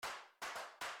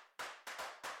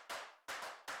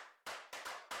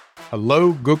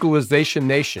Hello, Googlization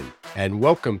Nation, and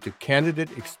welcome to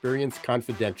Candidate Experience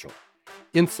Confidential,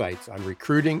 Insights on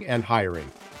Recruiting and Hiring,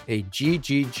 a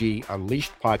GGG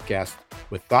Unleashed podcast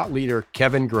with thought leader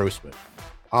Kevin Grossman.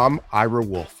 I'm Ira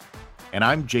Wolf. And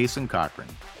I'm Jason Cochran.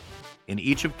 In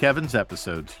each of Kevin's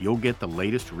episodes, you'll get the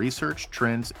latest research,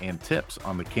 trends, and tips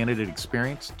on the candidate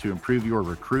experience to improve your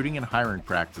recruiting and hiring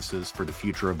practices for the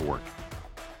future of work.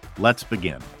 Let's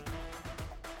begin.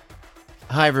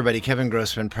 Hi, everybody. Kevin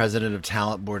Grossman, president of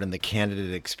Talent Board and the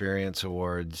Candidate Experience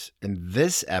Awards. In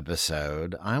this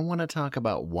episode, I want to talk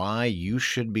about why you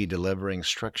should be delivering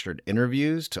structured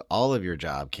interviews to all of your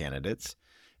job candidates,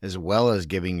 as well as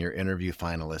giving your interview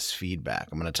finalists feedback.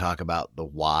 I'm going to talk about the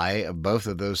why of both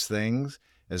of those things,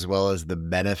 as well as the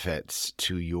benefits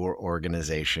to your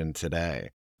organization today.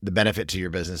 The benefit to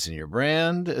your business and your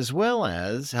brand, as well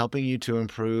as helping you to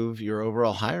improve your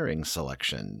overall hiring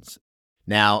selections.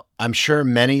 Now, I'm sure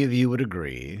many of you would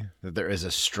agree that there is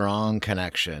a strong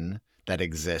connection that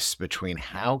exists between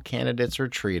how candidates are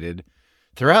treated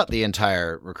throughout the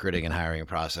entire recruiting and hiring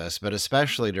process, but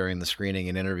especially during the screening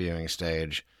and interviewing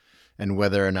stage, and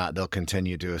whether or not they'll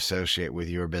continue to associate with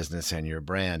your business and your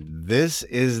brand. This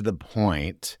is the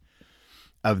point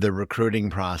of the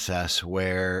recruiting process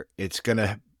where it's going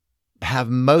to have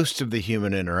most of the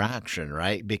human interaction,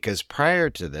 right? Because prior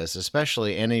to this,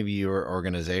 especially any of your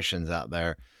organizations out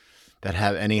there that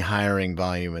have any hiring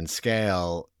volume and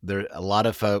scale, a lot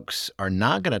of folks are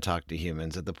not going to talk to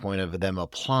humans at the point of them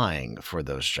applying for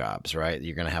those jobs, right?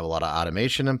 You're going to have a lot of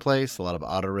automation in place, a lot of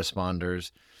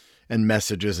autoresponders and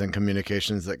messages and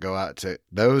communications that go out to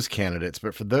those candidates.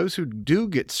 But for those who do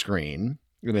get screened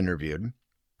and interviewed,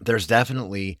 there's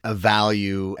definitely a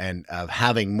value and of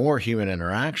having more human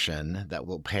interaction that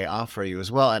will pay off for you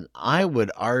as well. And I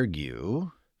would argue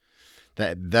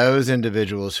that those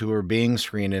individuals who are being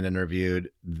screened and interviewed,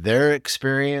 their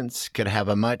experience could have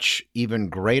a much even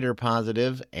greater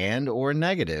positive and or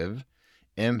negative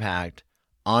impact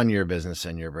on your business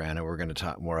and your brand. And we're going to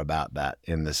talk more about that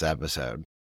in this episode.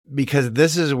 Because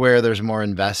this is where there's more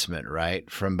investment, right?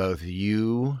 From both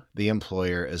you, the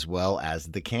employer, as well as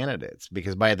the candidates.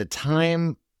 Because by the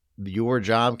time your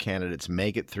job candidates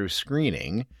make it through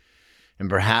screening and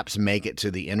perhaps make it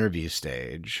to the interview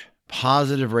stage,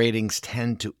 positive ratings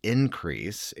tend to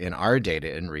increase in our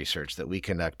data and research that we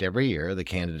conduct every year, the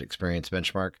Candidate Experience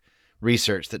Benchmark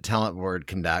research that Talent Board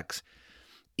conducts,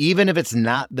 even if it's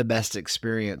not the best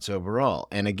experience overall.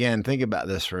 And again, think about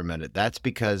this for a minute. That's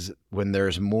because when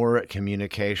there's more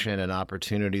communication and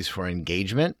opportunities for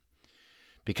engagement,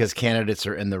 because candidates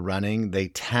are in the running, they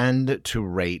tend to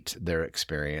rate their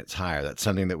experience higher. That's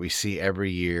something that we see every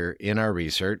year in our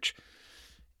research.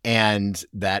 And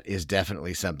that is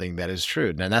definitely something that is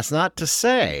true. Now, that's not to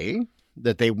say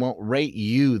that they won't rate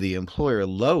you, the employer,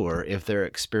 lower if their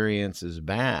experience is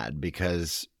bad,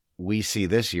 because we see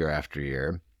this year after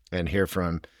year and hear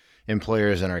from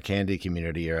employers in our Candy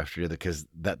community year after year because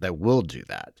that will do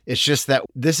that. It's just that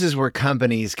this is where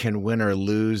companies can win or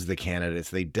lose the candidates.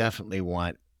 They definitely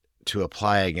want to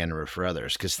apply again or for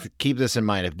others, because keep this in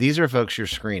mind. If these are folks you're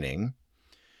screening,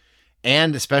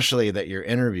 and especially that you're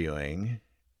interviewing,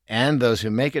 and those who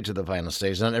make it to the final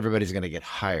stage, not everybody's going to get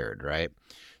hired, right?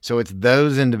 So it's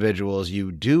those individuals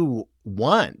you do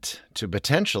want to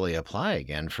potentially apply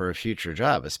again for a future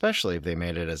job, especially if they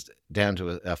made it as down to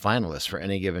a finalist for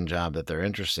any given job that they're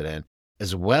interested in,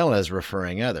 as well as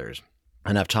referring others.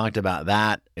 And I've talked about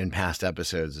that in past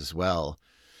episodes as well,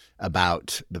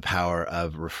 about the power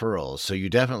of referrals. So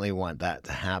you definitely want that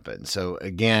to happen. So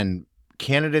again,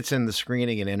 candidates in the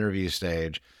screening and interview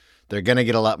stage, they're going to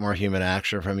get a lot more human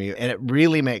action from you. And it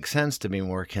really makes sense to be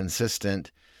more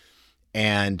consistent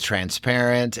and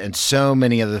transparent, and so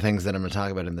many other things that I'm going to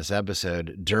talk about in this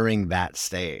episode during that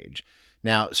stage.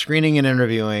 Now, screening and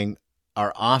interviewing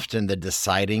are often the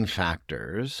deciding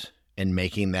factors in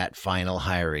making that final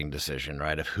hiring decision,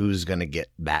 right, of who's going to get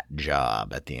that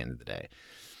job at the end of the day.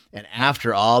 And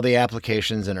after all the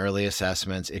applications and early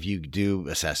assessments, if you do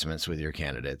assessments with your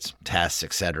candidates, tests,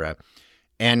 etc.,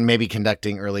 and maybe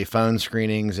conducting early phone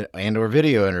screenings and or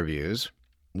video interviews,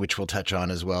 which we'll touch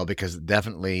on as well, because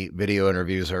definitely video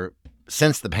interviews are,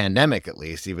 since the pandemic at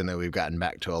least, even though we've gotten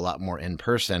back to a lot more in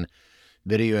person,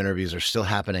 video interviews are still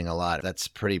happening a lot. That's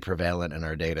pretty prevalent in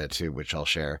our data too, which I'll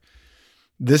share.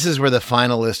 This is where the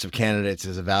final list of candidates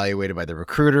is evaluated by the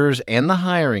recruiters and the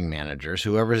hiring managers,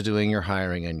 whoever's doing your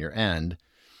hiring on your end,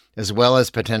 as well as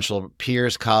potential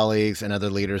peers, colleagues, and other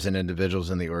leaders and individuals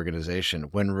in the organization.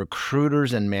 When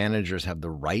recruiters and managers have the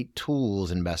right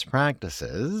tools and best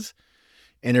practices,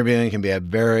 interviewing can be a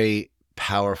very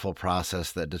powerful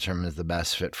process that determines the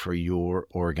best fit for your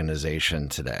organization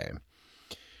today.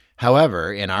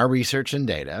 However, in our research and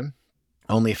data,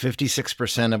 only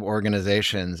 56% of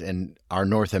organizations in our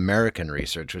North American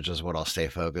research, which is what I'll stay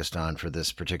focused on for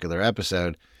this particular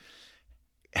episode,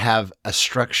 have a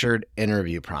structured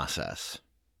interview process.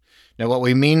 Now, what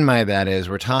we mean by that is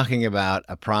we're talking about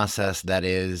a process that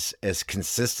is as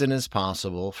consistent as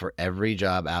possible for every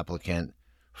job applicant,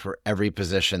 for every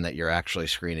position that you're actually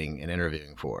screening and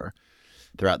interviewing for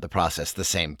throughout the process. The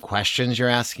same questions you're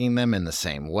asking them in the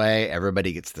same way.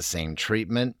 Everybody gets the same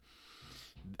treatment.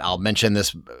 I'll mention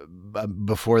this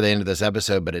before the end of this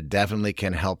episode, but it definitely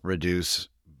can help reduce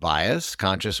bias,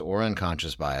 conscious or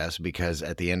unconscious bias, because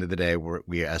at the end of the day,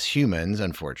 we as humans,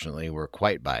 unfortunately, we're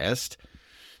quite biased.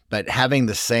 But having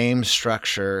the same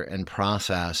structure and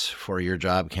process for your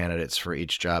job candidates for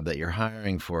each job that you're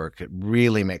hiring for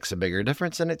really makes a bigger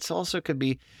difference. And it's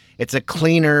a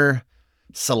cleaner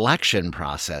selection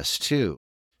process too.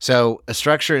 So a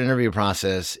structured interview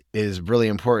process is really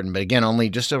important. But again, only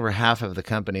just over half of the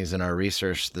companies in our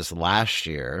research this last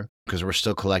year, because we're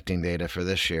still collecting data for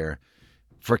this year,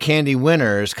 for Candy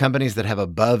winners, companies that have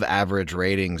above average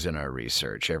ratings in our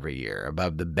research every year,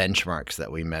 above the benchmarks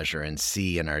that we measure and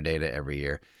see in our data every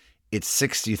year, it's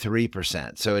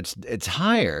 63%. So it's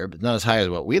higher, but not as high as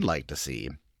what we'd like to see.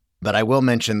 But I will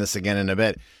mention this again in a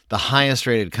bit. The highest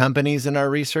rated companies in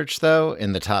our research, though,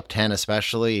 in the top 10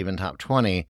 especially, even top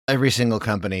 20, every single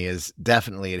company is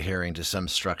definitely adhering to some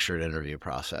structured interview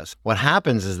process. What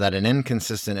happens is that an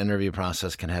inconsistent interview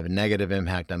process can have a negative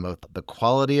impact on both the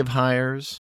quality of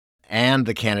hires and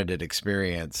the candidate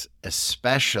experience,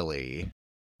 especially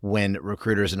when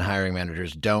recruiters and hiring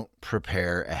managers don't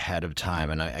prepare ahead of time.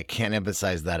 And I can't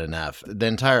emphasize that enough. The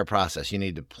entire process, you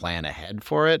need to plan ahead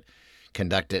for it,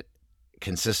 conduct it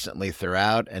consistently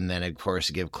throughout, and then, of course,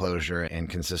 give closure and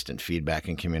consistent feedback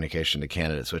and communication to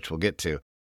candidates, which we'll get to.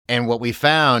 And what we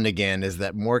found, again, is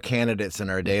that more candidates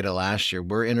in our data last year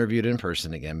were interviewed in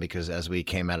person again, because as we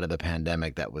came out of the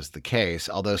pandemic, that was the case,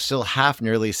 although still half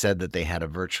nearly said that they had a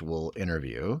virtual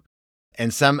interview.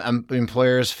 And some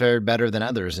employers fared better than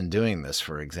others in doing this,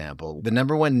 for example. The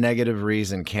number one negative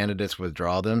reason candidates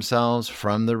withdraw themselves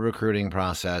from the recruiting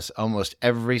process almost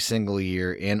every single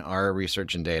year in our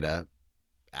research and data,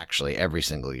 actually every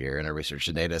single year in our research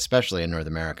and data, especially in North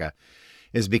America,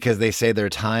 is because they say their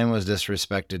time was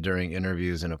disrespected during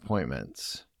interviews and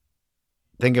appointments.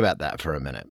 Think about that for a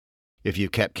minute. If you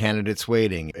kept candidates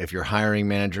waiting, if your hiring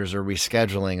managers are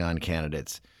rescheduling on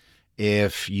candidates,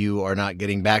 if you are not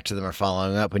getting back to them or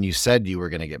following up when you said you were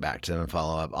going to get back to them and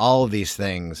follow up, all of these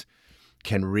things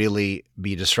can really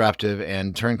be disruptive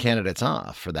and turn candidates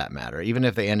off, for that matter. Even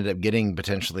if they ended up getting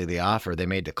potentially the offer, they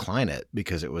may decline it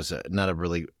because it was not a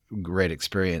really great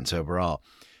experience overall.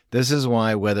 This is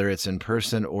why, whether it's in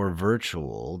person or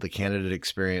virtual, the candidate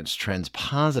experience trends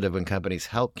positive when companies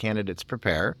help candidates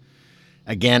prepare.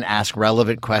 Again, ask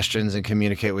relevant questions and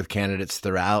communicate with candidates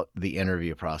throughout the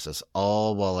interview process,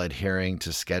 all while adhering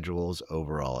to schedules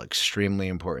overall. Extremely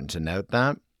important to note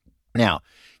that. Now,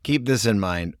 keep this in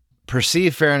mind.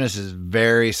 Perceived fairness is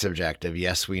very subjective.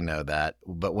 Yes, we know that.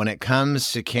 But when it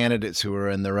comes to candidates who are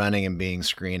in the running and being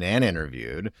screened and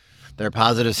interviewed, their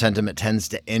positive sentiment tends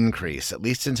to increase, at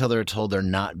least until they're told they're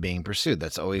not being pursued.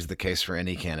 That's always the case for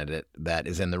any candidate that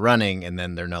is in the running and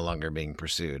then they're no longer being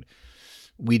pursued.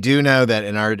 We do know that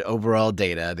in our overall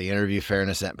data, the interview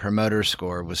fairness net promoter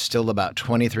score was still about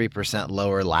 23%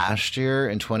 lower last year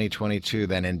in 2022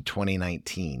 than in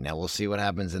 2019. Now, we'll see what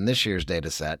happens in this year's data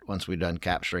set once we're done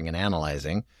capturing and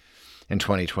analyzing in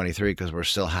 2023, because we're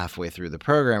still halfway through the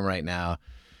program right now.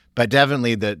 But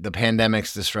definitely the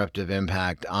pandemic's disruptive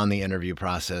impact on the interview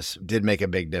process did make a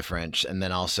big difference. And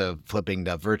then also flipping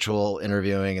to virtual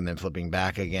interviewing and then flipping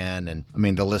back again. And I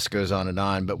mean, the list goes on and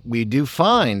on. But we do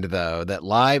find, though, that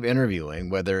live interviewing,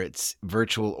 whether it's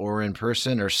virtual or in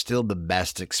person, are still the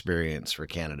best experience for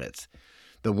candidates.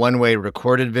 The one-way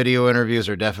recorded video interviews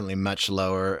are definitely much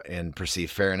lower in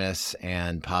perceived fairness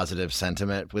and positive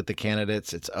sentiment with the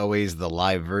candidates. It's always the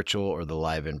live virtual or the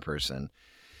live in person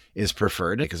is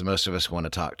preferred, because most of us want to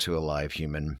talk to a live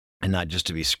human and not just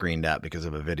to be screened out because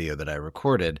of a video that I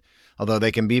recorded, although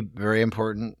they can be very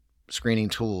important screening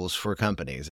tools for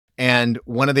companies. And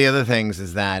one of the other things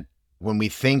is that when we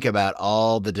think about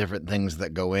all the different things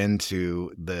that go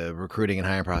into the recruiting and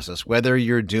hiring process, whether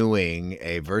you're doing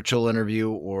a virtual interview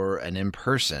or an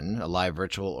in-person, a live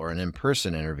virtual or an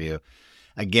in-person interview,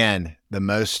 again, the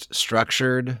most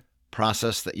structured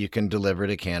process that you can deliver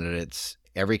to candidates,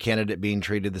 every candidate being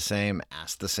treated the same,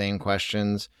 asked the same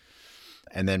questions,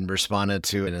 and then responded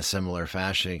to in a similar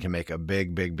fashion, can make a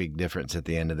big, big, big difference at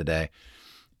the end of the day.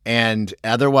 And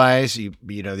otherwise, you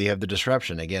have the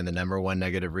disruption. Again, the number one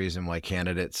negative reason why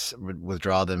candidates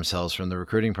withdraw themselves from the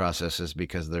recruiting process is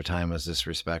because their time was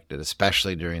disrespected,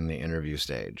 especially during the interview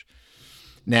stage.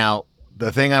 Now,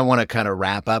 the thing I want to kind of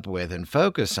wrap up with and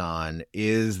focus on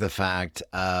is the fact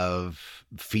of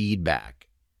feedback.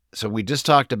 So we just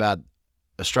talked about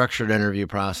a structured interview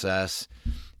process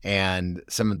and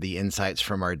some of the insights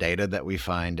from our data that we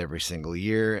find every single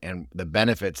year and the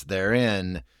benefits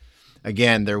therein.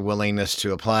 Again, their willingness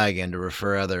to apply again, to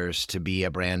refer others, to be a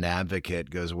brand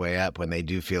advocate goes way up when they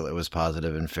do feel it was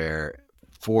positive and fair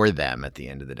for them at the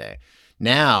end of the day.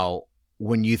 Now,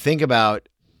 when you think about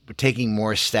taking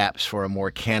more steps for a more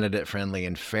candidate-friendly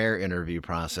and fair interview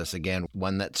process, again,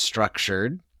 one that's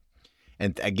structured.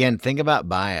 And again, think about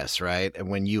bias, right? And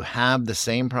when you have the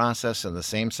same process and the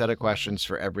same set of questions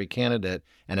for every candidate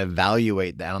and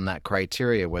evaluate that on that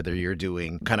criteria, whether you're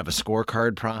doing kind of a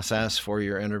scorecard process for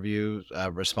your interview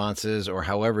responses or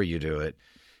however you do it,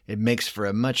 it makes for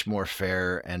a much more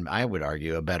fair and I would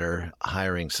argue a better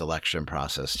hiring selection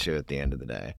process too at the end of the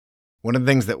day. One of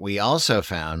the things that we also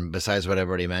found, besides what I've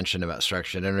already mentioned about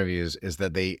structured interviews, is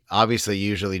that they obviously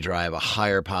usually drive a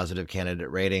higher positive candidate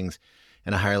ratings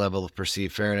and a higher level of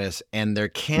perceived fairness. And their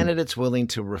candidates willing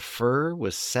to refer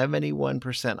was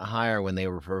 71% higher when they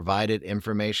were provided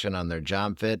information on their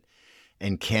job fit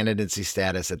and candidacy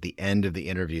status at the end of the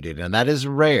interview date. Now, that is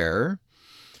rare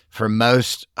for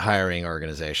most hiring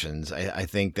organizations. I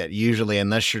think that usually,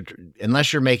 unless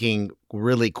you're making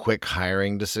really quick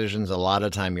hiring decisions, a lot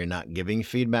of time you're not giving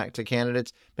feedback to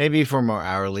candidates. Maybe for more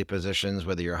hourly positions,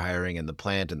 whether you're hiring in the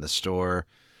plant, in the store,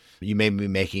 you may be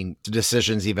making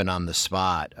decisions even on the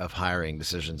spot of hiring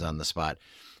decisions on the spot.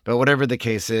 But whatever the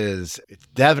case is, it's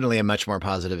definitely a much more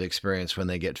positive experience when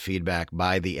they get feedback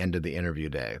by the end of the interview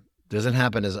day. Doesn't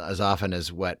happen as often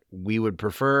as what we would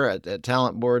prefer at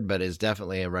Talent Board, but is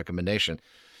definitely a recommendation.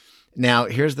 Now,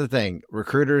 here's the thing.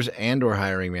 Recruiters and or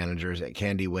hiring managers at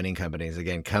Candy winning companies,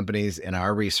 again, companies in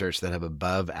our research that have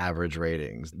above average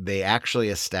ratings, they actually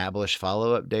establish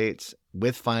follow-up dates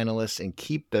with finalists and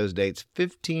keep those dates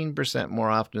 15% more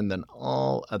often than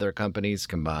all other companies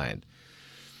combined.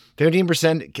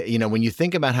 15%, when you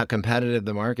think about how competitive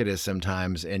the market is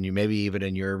sometimes, and you maybe even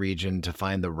in your region to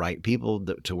find the right people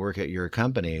to work at your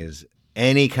companies,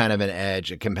 any kind of an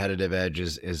edge, a competitive edge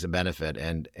is a benefit.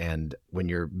 And when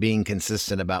you're being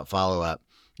consistent about follow-up,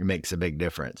 it makes a big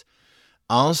difference.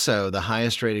 Also, the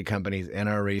highest rated companies in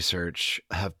our research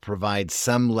have provide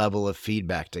some level of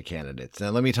feedback to candidates. Now,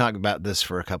 let me talk about this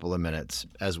for a couple of minutes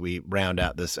as we round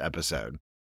out this episode.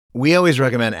 We always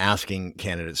recommend asking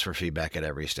candidates for feedback at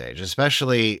every stage,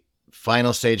 especially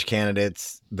final stage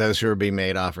candidates, those who are being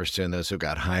made offers to and those who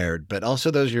got hired, but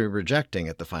also those you're rejecting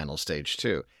at the final stage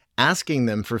too. Asking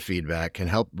them for feedback can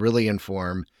help really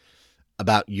inform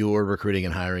about your recruiting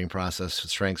and hiring process,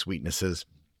 strengths, weaknesses.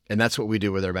 And that's what we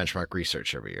do with our benchmark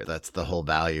research every year. That's the whole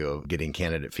value of getting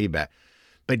candidate feedback.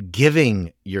 But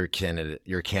giving your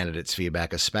candidates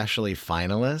feedback, especially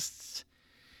finalists,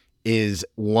 is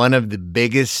one of the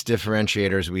biggest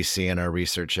differentiators we see in our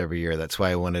research every year. That's why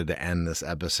I wanted to end this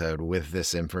episode with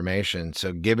this information.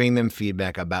 So giving them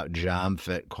feedback about job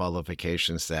fit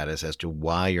qualification status as to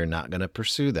why you're not going to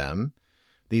pursue them.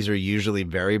 These are usually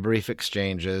very brief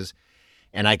exchanges.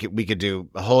 And we could do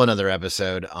a whole another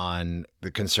episode on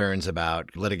the concerns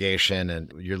about litigation, and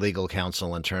your legal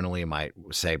counsel internally might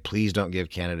say, please don't give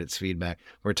candidates feedback.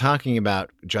 We're talking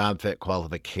about job fit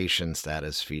qualification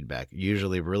status feedback,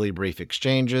 usually really brief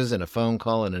exchanges in a phone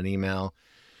call and an email.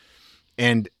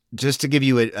 And just to give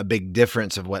you a big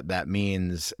difference of what that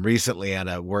means, recently at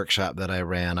a workshop that I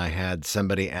ran, I had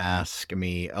somebody ask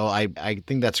me, I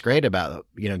think that's great about,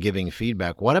 giving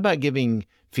feedback. What about giving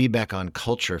feedback on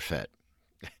culture fit?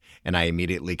 And I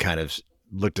immediately kind of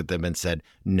looked at them and said,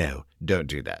 no, don't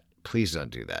do that. Please don't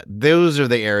do that. Those are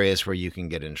the areas where you can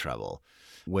get in trouble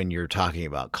when you're talking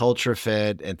about culture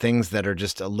fit and things that are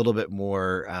just a little bit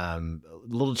more, a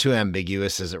little too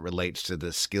ambiguous as it relates to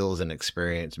the skills and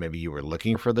experience maybe you were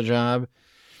looking for the job.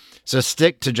 So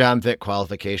stick to job fit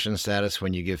qualification status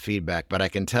when you give feedback. But I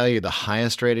can tell you the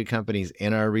highest rated companies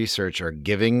in our research are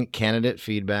giving candidate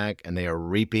feedback and they are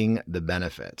reaping the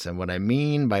benefits. And what I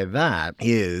mean by that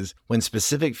is when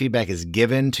specific feedback is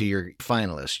given to your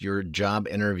finalists, your job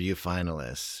interview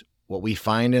finalists, what we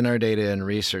find in our data and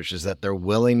research is that their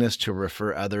willingness to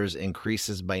refer others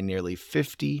increases by nearly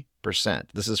 50%.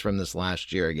 This is from this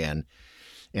last year again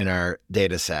in our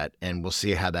data set. And we'll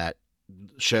see how that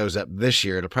shows up this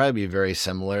year. It'll probably be very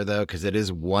similar though, because it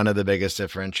is one of the biggest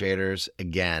differentiators,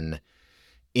 again,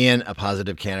 in a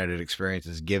positive candidate experience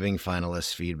is giving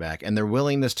finalists feedback and their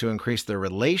willingness to increase their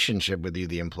relationship with you,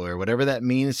 the employer, whatever that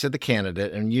means to the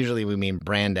candidate. And usually we mean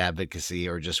brand advocacy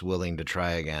or just willing to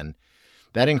try again.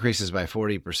 That increases by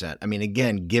 40%. I mean,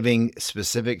 again, giving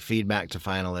specific feedback to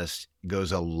finalists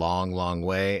goes a long, long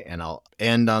way. And I'll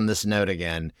end on this note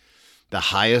again. The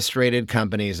highest rated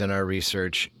companies in our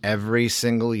research every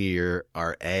single year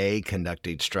are A,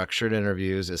 conducting structured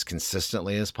interviews as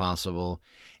consistently as possible,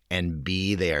 and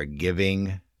B, they are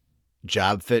giving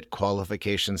job fit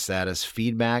qualification status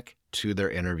feedback to their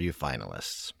interview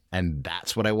finalists. And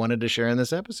that's what I wanted to share in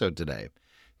this episode today.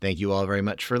 Thank you all very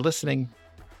much for listening.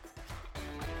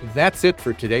 That's it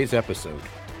for today's episode.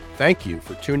 Thank you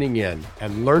for tuning in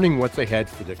and learning what's ahead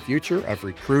for the future of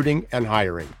recruiting and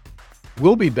hiring.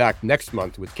 We'll be back next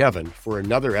month with Kevin for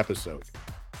another episode.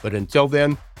 But until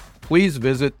then, please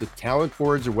visit the Talent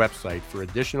Board's website for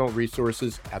additional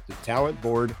resources at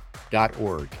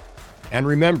thetalentboard.org. And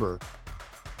remember,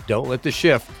 don't let the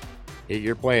shift hit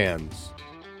your plans.